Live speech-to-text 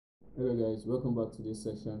guys, welcome back to this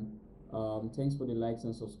session. Thanks for the likes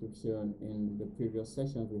and subscription in the previous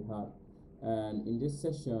sessions we had. And in this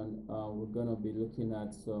session, we're gonna be looking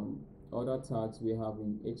at some other tags we have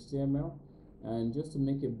in HTML. And just to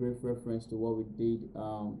make a brief reference to what we did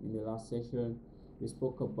in the last session, we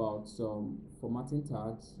spoke about some formatting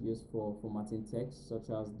tags used for formatting text, such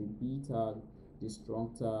as the B tag, the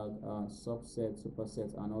strong tag, subset,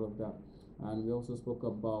 superset, and all of that. And we also spoke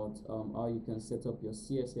about how you can set up your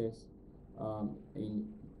CSS in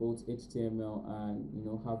both HTML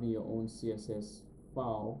and having your own CSS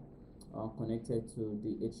file connected to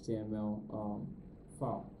the HTML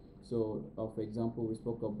file. So for example, we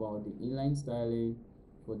spoke about the inline styling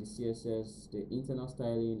for the CSS, the internal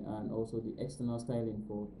styling, and also the external styling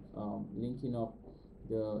for linking up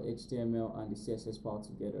the HTML and the CSS file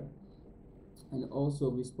together. And also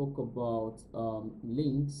we spoke about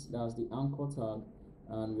links, that's the anchor tag,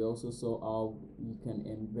 and we also saw how you can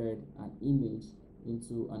embed an image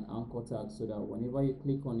into an anchor tag so that whenever you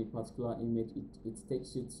click on a particular image, it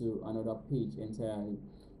takes you to another page entirely.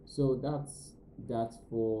 So that's that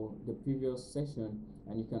for the previous session,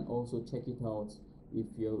 and you can also check it out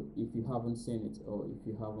if you haven't seen it or if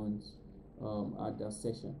you haven't had that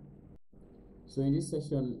session. So in this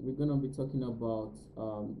session, we're going to be talking about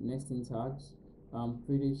nesting tags. I'm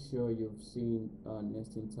pretty sure you've seen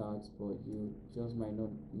nesting tags, but you just might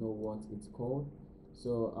not know what it's called.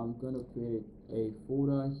 So I'm going to create a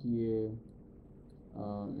folder here.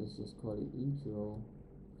 Let's just call it intro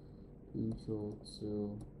to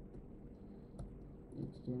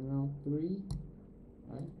HTML3,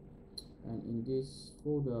 right? And in this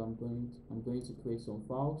folder, I'm going to create some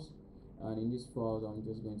files. And in this file, I'm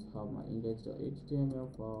just going to have my index.html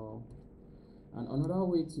file. And another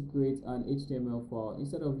way to create an HTML file,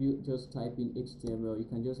 instead of you just typing HTML, you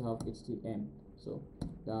can just have HTML. So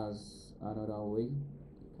that's another way,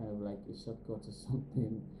 kind of like a shortcut or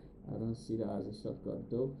something. I don't see that as a shortcut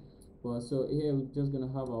though. But so here we're just gonna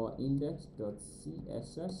have our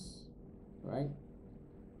index.css, right?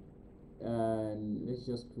 And let's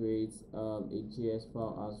just create a JS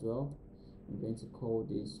file as well. I'm going to call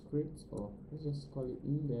this script, or let's just call it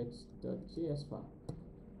index.js file.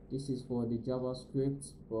 This is for the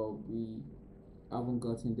JavaScript, but we haven't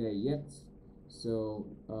gotten there yet. So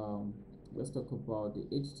let's talk about the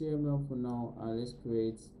HTML for now, and let's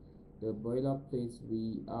create the boilerplate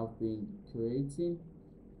we have been creating.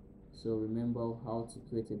 So remember how to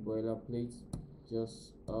create a boilerplate.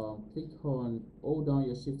 Just hold down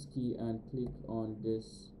your shift key and click on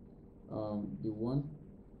this, the one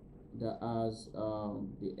that has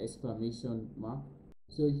the exclamation mark.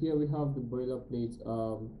 So here we have the boilerplate.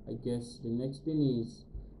 I guess the next thing is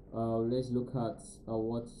let's look at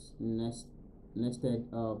what nested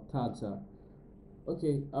tags are.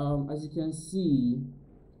 Okay, as you can see,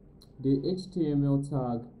 the HTML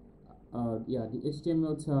tag, the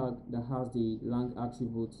HTML tag that has the lang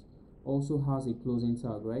attribute also has a closing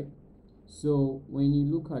tag, right? So when you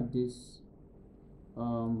look at this,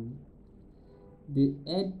 the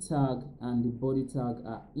head tag and the body tag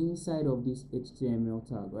are inside of this HTML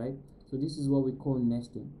tag, right? So this is what we call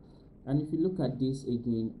nesting. And if you look at this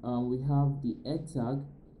again, we have the head tag,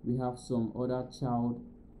 we have some other child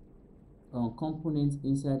components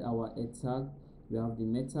inside our head tag, we have the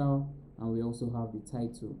meta, and we also have the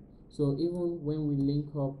title. So even when we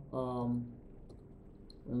link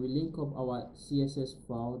up our CSS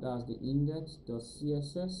file, that's the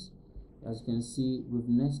index.css, as you can see, we've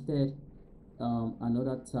nested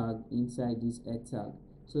another tag inside this head tag.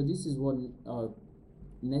 So this is what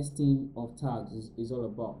nesting of tags is all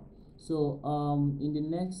about. So in the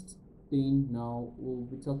next thing now, we'll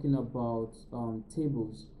be talking about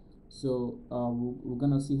tables. So we're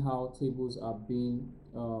gonna see how tables are being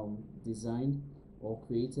designed or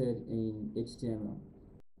created in HTML.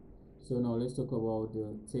 So now let's talk about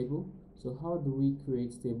the table. So how do we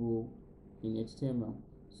create table in HTML?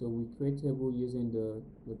 So we create table using the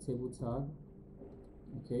table tag.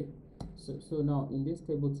 Okay, so now in this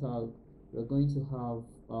table tag, we're going to have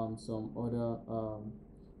some other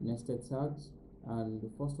nested tags, and the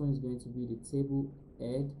first one is going to be the table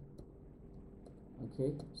head.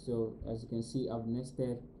 Okay, so as you can see, I've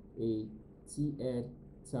nested a t-head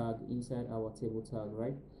tag inside our table tag,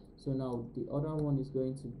 right? So now the other one is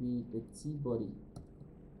going to be the t-body.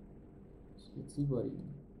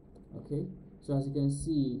 Okay, so as you can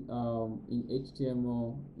see, in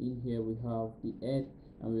HTML, in here we have the head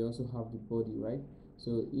and we also have the body, right?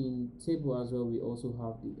 So in table as well, we also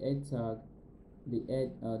have the head tag, the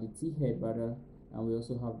t-head rather, and we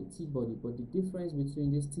also have the t-body. But the difference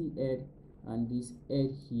between this t-head and this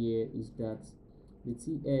head here is that the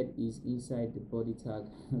t-head is inside the body tag.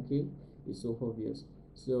 Okay, it's so obvious.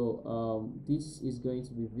 So this is going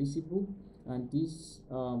to be visible, and this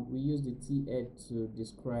we use the t-head to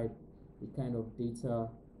describe the kind of data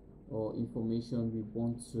or information we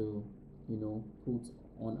want to, put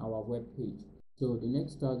on our web page. So the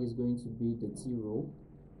next tag is going to be the t-row.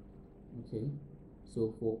 Okay,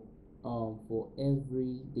 so for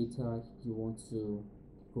every data you want to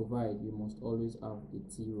provide, you must always have a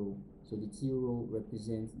t-row. So the t-row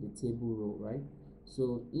represents the table row, right?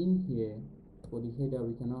 So in here, for the header,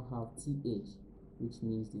 we cannot have th, which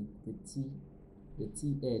means the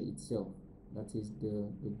t-head itself. That is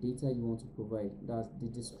the data you want to provide. That's the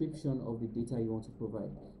description of the data you want to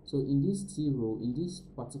provide. So in this t-row, in this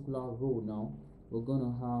particular row now, we're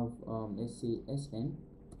gonna have let's say sn.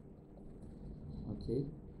 Okay,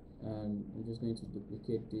 and I'm just going to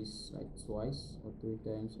duplicate this like twice or 3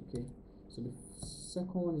 times. Okay, so the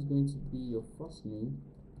second one is going to be your first name.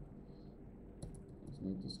 Let's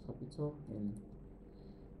make this capital, and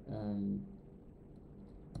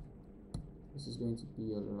this is going to be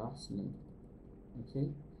your last name. Okay,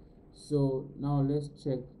 so now let's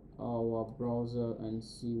check our browser and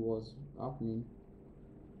see what's happening.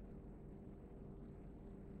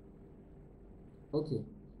 Okay,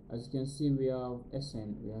 as you can see, we have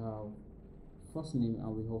sn, we have first name,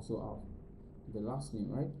 and we also have the last name,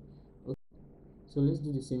 right? Okay, so let's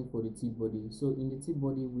do the same for the t body. So in the t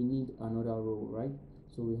body, we need another row, right?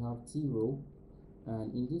 So we have t row,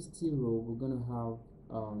 and in this t row, we're gonna have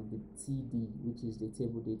the td, which is the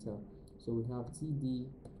table data. So we have td,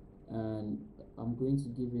 and I'm going to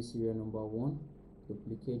give it serial number 1,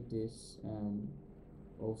 duplicate this, and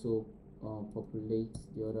also populate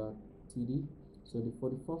the other td. So for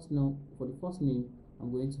the first name,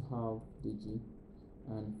 I'm going to have dg,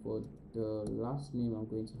 and for the last name, I'm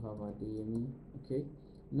going to have adeyemi. Okay,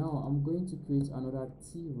 now I'm going to create another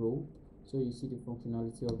t row, so you see the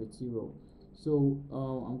functionality of the t row. So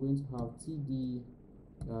I'm going to have td,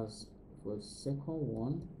 that's for the second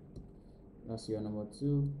one, that's your number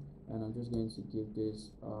 2, and I'm just going to give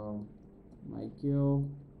this Michael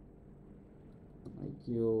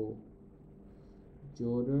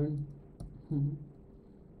Jordan.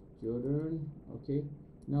 Jordan. Okay,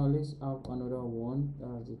 now let's have another one,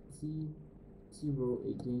 that's a t row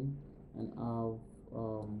again, and have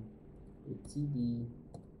a td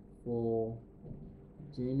for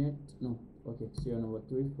Janet. No, okay, so number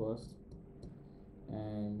 3 first,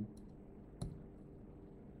 and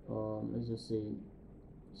let's just say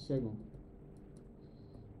Shegun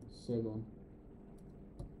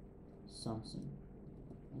Samson.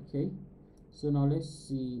 Okay, so now let's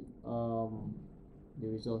see the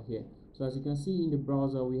result here. So as you can see in the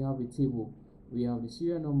browser, we have a table. We have the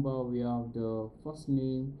serial number, we have the first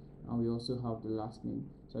name, and we also have the last name.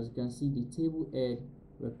 So as you can see, the table head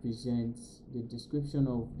represents the description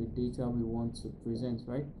of the data we want to present,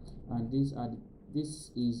 right? And this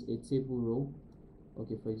is a table row.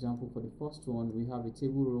 Okay, for example, for the first one, we have a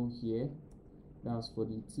table row here, that's for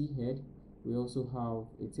the t head. We also have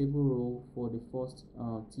a table row for the first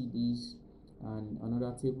tds, and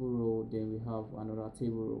another table row, then we have another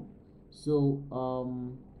table row. So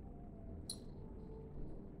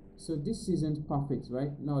so this isn't perfect,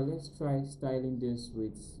 right? Now let's try styling this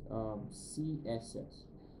with CSS.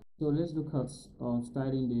 So let's look at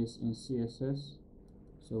styling this in CSS.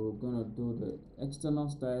 So we're gonna do the external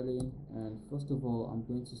styling, and first of all, I'm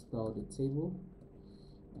going to style the table,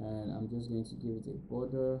 and I'm just going to give it a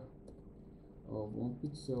border of 1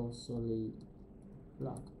 pixel solid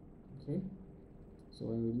black. Okay, so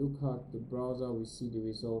when we look at the browser, we see the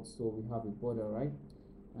results. So we have a border, right?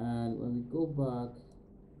 And when we go back,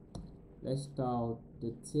 let's style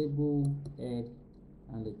the table head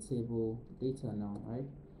and the table data now, right?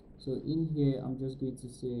 So in here, I'm just going to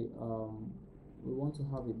say we want to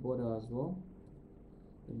have a border as well,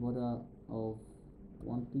 a border of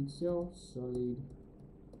 1 pixel solid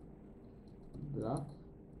black.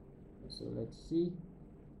 So let's see.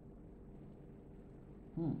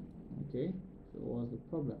 Okay, so what's the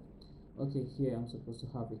problem? Okay, here I'm supposed to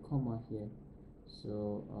have a comma here,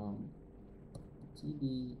 so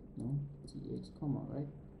td, no, th comma, right?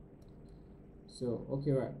 So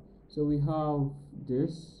okay, right, so we have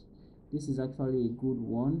this is actually a good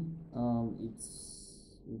one. It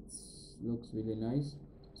looks really nice.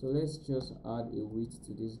 So let's just add a width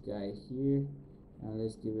to this guy here, and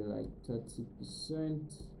let's give it like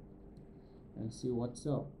 30% and see what's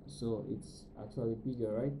up. So it's actually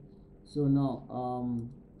bigger, right? So now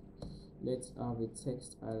let's have a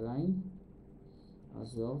text align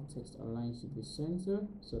as well. Text align should be center,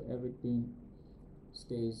 so everything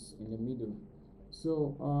stays in the middle.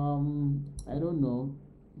 So I don't know,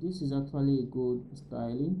 this is actually a good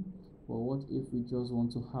styling, but what if we just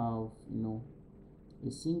want to have, you know,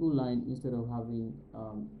 a single line instead of having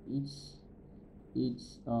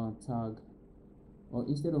each tag, or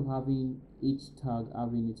instead of having each tag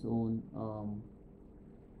having its own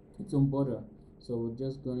border. So we're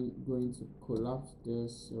just going to collapse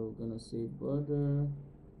this. So we're gonna say border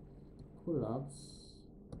collapse,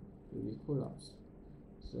 will be collapse.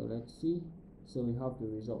 So let's see. So we have the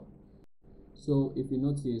result. So if you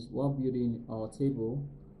notice, while building our table,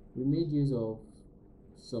 we made use of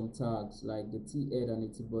some tags like the t head and the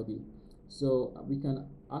t body. So we can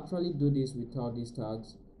actually do this without these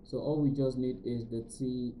tags. So all we just need is the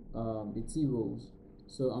t rows.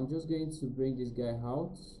 So I'm just going to bring this guy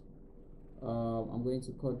out. I'm going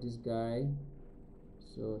to cut this guy.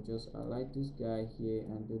 So just highlight this guy here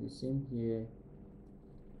and do the same here.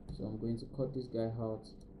 So I'm going to cut this guy out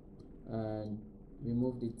and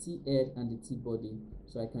remove the t head and the t body,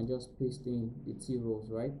 so I can just paste in the t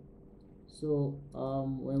rows, right? So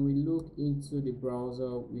when we look into the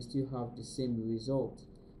browser, we still have the same result,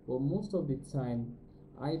 but most of the time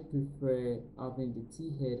I prefer having the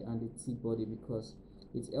t head and the t body because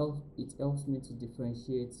it helps me to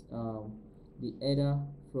differentiate the header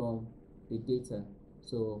from the data.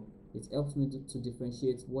 So it helps me to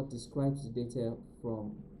differentiate what describes the data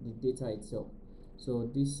from the data itself. So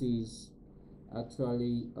this is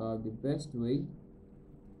actually the best way.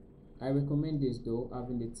 I recommend this though,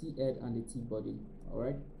 having the t head and the t body. All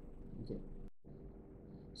right, okay.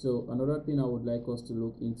 So another thing I would like us to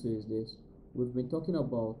look into is this. We've been talking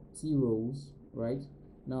about t rows, right?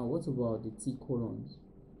 Now what about the t columns?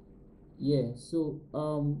 Yeah, so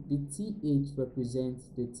the th represents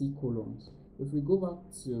the t columns. If we go back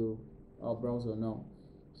to our browser now,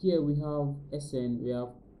 here we have sn, we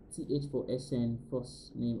have th for sn,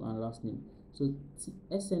 first name and last name. So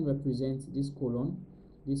sn represents this colon,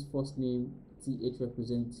 this first name th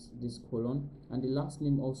represents this colon, and the last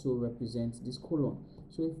name also represents this colon.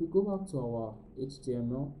 So if we go back to our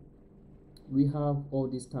HTML, we have all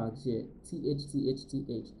these tags here,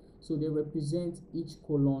 th. So they represent each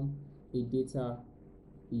colon a data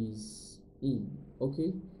is in.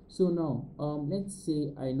 Okay, so now let's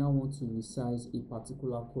say I now want to resize a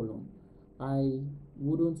particular column. I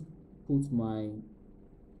wouldn't put my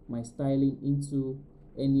styling into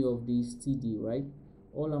any of these td, right?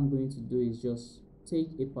 All I'm going to do is just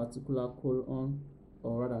take a particular colon,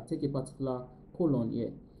 or rather take a particular colon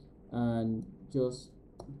here and just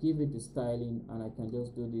give it the styling, and I can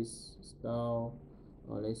just do this style,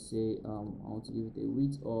 or let's say I want to give it a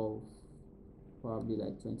width of probably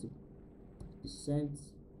like 20%.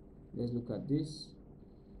 Let's look at this.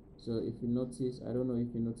 So if you notice, I don't know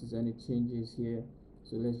if you notice any changes here,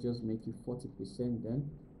 so let's just make it 40% then.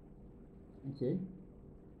 Okay,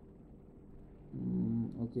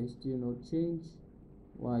 okay, still no change.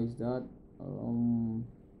 Why is that?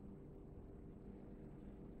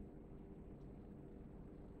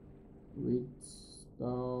 Width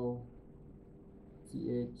style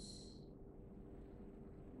th,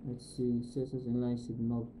 let's see, CSS inline should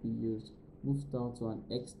not be used. Move style to an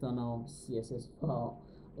external CSS file.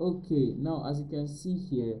 Okay, now as you can see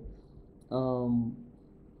here,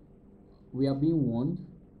 we are being warned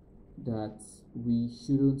that we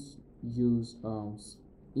shouldn't use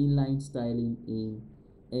inline styling in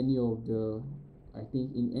any of the, I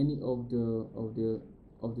think in any of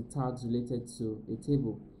the tags related to a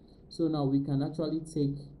table. So now we can actually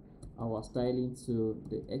take our styling to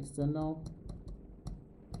the external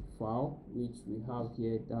file, which we have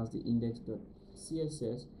here, that's the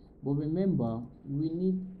index.css. But remember, we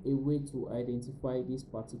need a way to identify this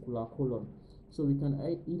particular column. So we can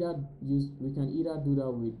either do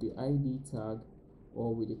that with the id tag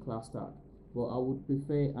or with the class tag. But I would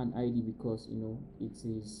prefer an id because, you know, it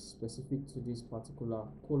is specific to this particular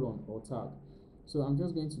column or tag. So I'm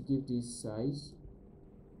just going to give this size,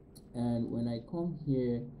 and when I come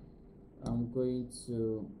here, I'm going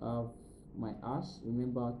to have my hash.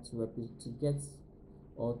 Remember to get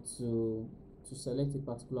or to select a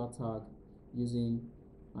particular tag using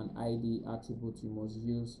an id attribute, you must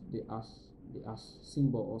use the hash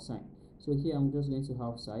symbol or sign. So here I'm just going to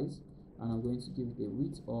have size, and I'm going to give it a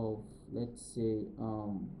width of, let's say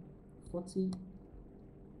 40%.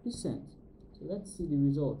 So let's see the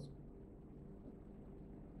result.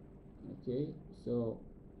 Okay, so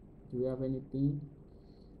do we have anything?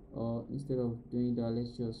 Or instead of doing that,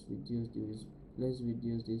 let's just reduce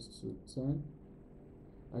this to 10.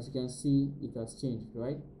 As you can see, it has changed,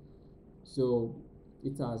 right? So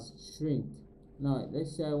it has shrinked. Now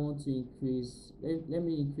let's say I want to increase, let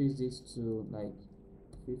me increase this to like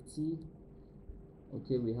 50.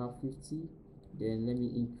 Okay, we have 50. Then let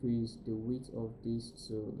me increase the width of this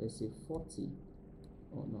to, let's say, 40.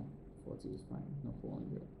 Oh no, 40 is fine, not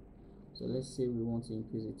 400. So let's say we want to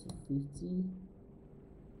increase it to 50.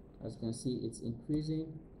 As you can see, it's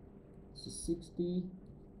increasing to 60,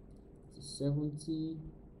 to 70,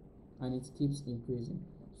 and it keeps increasing.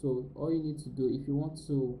 So all you need to do, if you want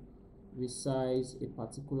to resize a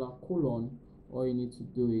particular column, all you need to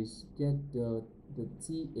do is get the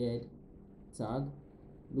t-head tag,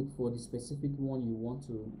 look for the specific one you want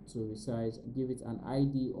to resize, give it an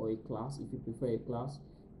ID or a class if you prefer a class,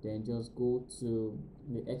 then just go to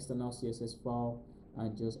the external CSS file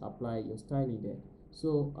and just apply your styling there.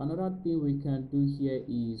 So another thing we can do here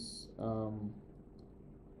is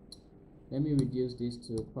let me reduce this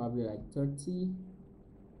to probably like 30.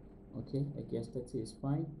 Okay, I guess 30 is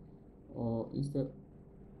fine. Or instead,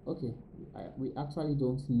 okay, we actually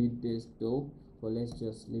don't need this though, but let's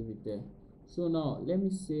just leave it there. So now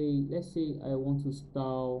let's say I want to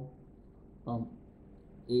style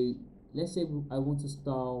let's say I want to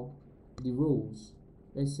style the rows.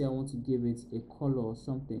 Let's say I want to give it a color or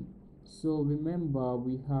something. So remember,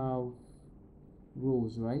 we have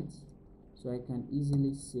rows, right? So I can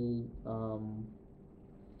easily say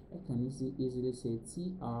easily say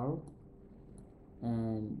tr,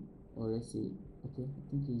 and or let's say, okay, I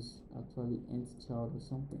think it's actually nth child or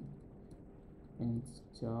something, nth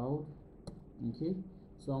child. Okay,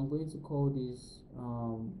 so I'm going to call this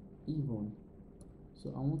even. So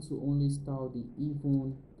I want to only style the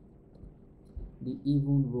even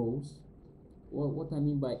rows. What I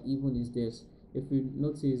mean by even is this. If you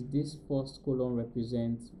notice, this first column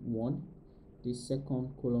represents 1, this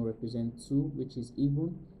second column represents 2, which is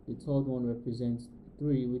even, the third one represents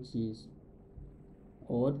 3, which is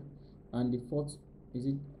odd, and the fourth, is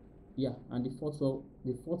it, yeah, and the fourth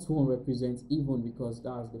one represents even, because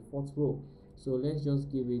that's the fourth row. So let's just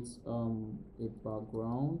give it a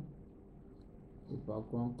background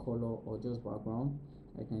color, or just background.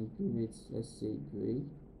 I can give it, let's say, gray,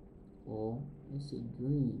 or let's say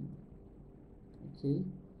green. Okay,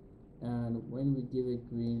 and when we give it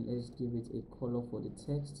green, let's give it a color for the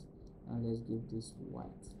text, and let's give this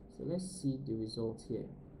white. So let's see the result here.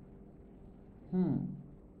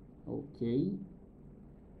 Okay,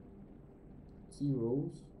 T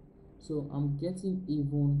rows. So I'm getting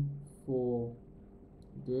even for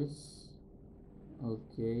this.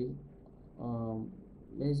 Okay,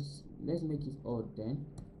 let's make it odd then.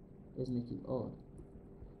 Let's make it odd,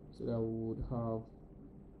 so that we would have,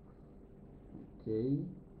 okay,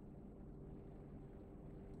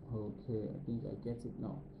 I think I get it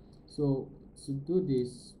now. So to do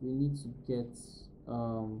this, we need to get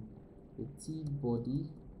the T body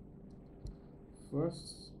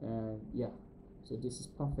first, and yeah, so this is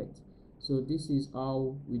perfect. So this is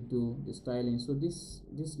how we do the styling. So this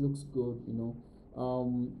looks good, you know.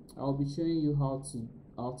 I'll be showing you how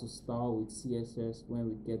to style with CSS when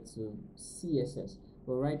we get to CSS,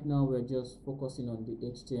 but right now we're just focusing on the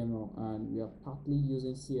HTML, and we are partly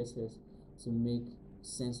using CSS to make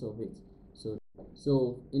sense of it.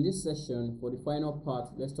 So in this session, for the final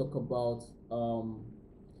part, let's talk about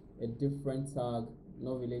a different tag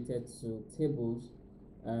not related to tables,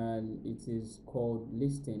 and it is called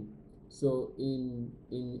listing. So in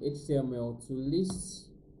HTML, to list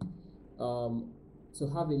to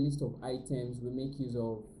have a list of items, we make use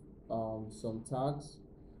of some tags,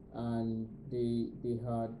 and we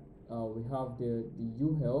have the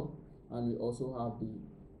UL, and we also have the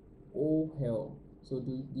OL. So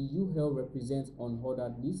the UL represents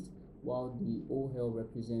unordered list, while the OL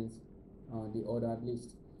represents the ordered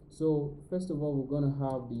list. So first of all, we're going to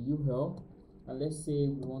have the UL, and let's say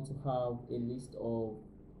we want to have a list of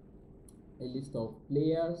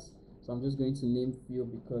players. So I'm just going to name few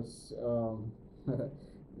because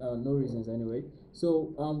no reasons anyway.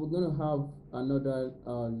 So we're going to have another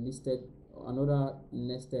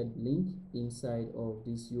nested link inside of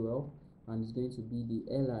this UL, and it's going to be the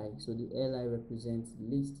li. So the li represents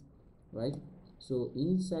list, right? So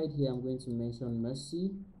inside here, I'm going to mention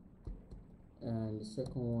Messi, and the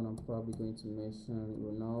second one I'm probably going to mention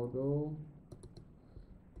Ronaldo.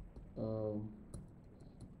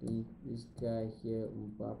 This guy here,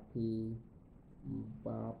 Mbappe,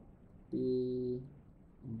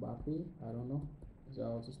 I don't know, is that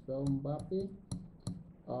how to spell Mbappe?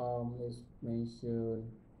 Let's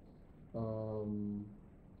mention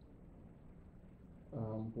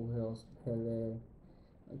who else? Pele.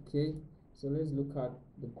 Okay, so let's look at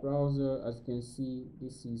the browser. As you can see,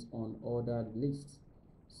 this is on ordered list.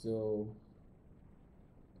 So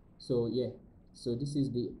yeah, so this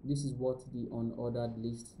is what the unordered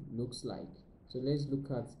list looks like. So let's look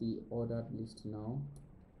at the ordered list now.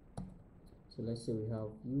 So let's say we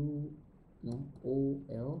have u, no,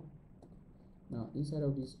 ol. Now inside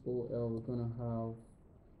of this ol, we're gonna have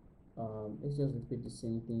let's just repeat the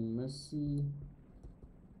same thing. Messi,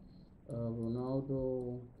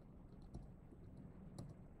 Ronaldo,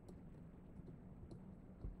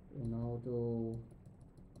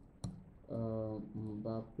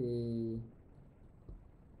 Mbappe,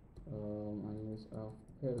 and let's have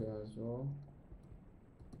Pele as well.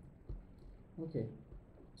 Okay,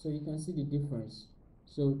 so you can see the difference.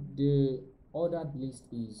 So the ordered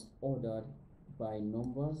list is ordered by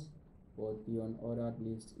numbers, but the unordered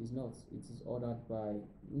list is not. It is ordered by,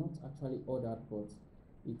 not actually ordered, but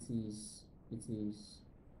it is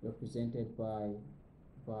represented by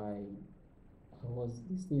what's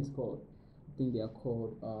this thing is called? I think they are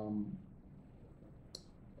called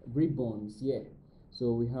ribbons. Yeah,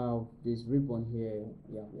 so we have this ribbon here.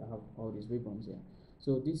 Yeah, we have all these ribbons here.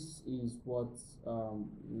 So this is what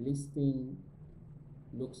listing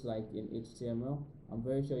looks like in HTML. I'm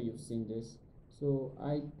very sure you've seen this. So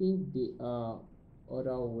I think there are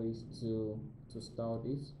other ways to style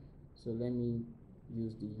this. So let me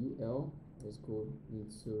use the UL. Let's go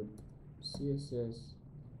into CSS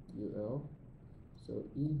UL. So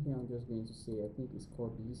in here I'm just going to say, I think it's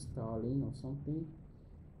called list styling or something.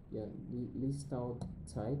 Yeah, list style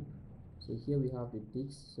type. So here we have the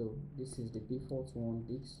Dix. So this is the default one,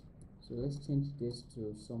 Dix. So let's change this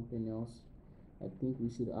to something else. I think we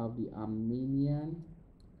should have the Armenian.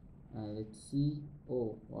 Let's see.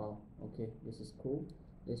 Oh wow, okay, this is cool.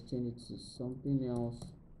 Let's change it to something else.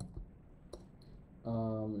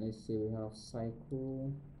 Let's say we have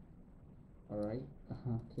cycle. All right.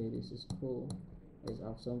 Okay, this is cool. Let's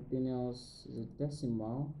have something else. Is it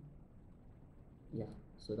decimal? Yeah,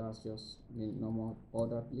 so that's just the normal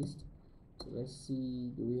ordered list. So let's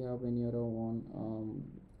see, do we have any other one?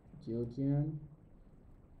 Georgian.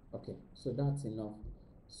 Okay, so that's enough.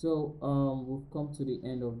 So we've come to the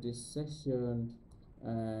end of this session,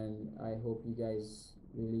 and I hope you guys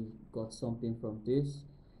really got something from this.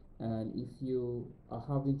 And if you are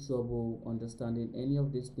having trouble understanding any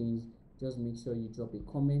of these things, just make sure you drop a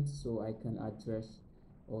comment so I can address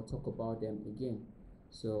or talk about them again.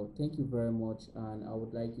 So thank you very much, and I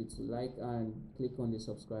would like you to like and click on the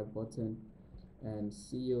subscribe button, and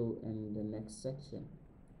see you in the next section.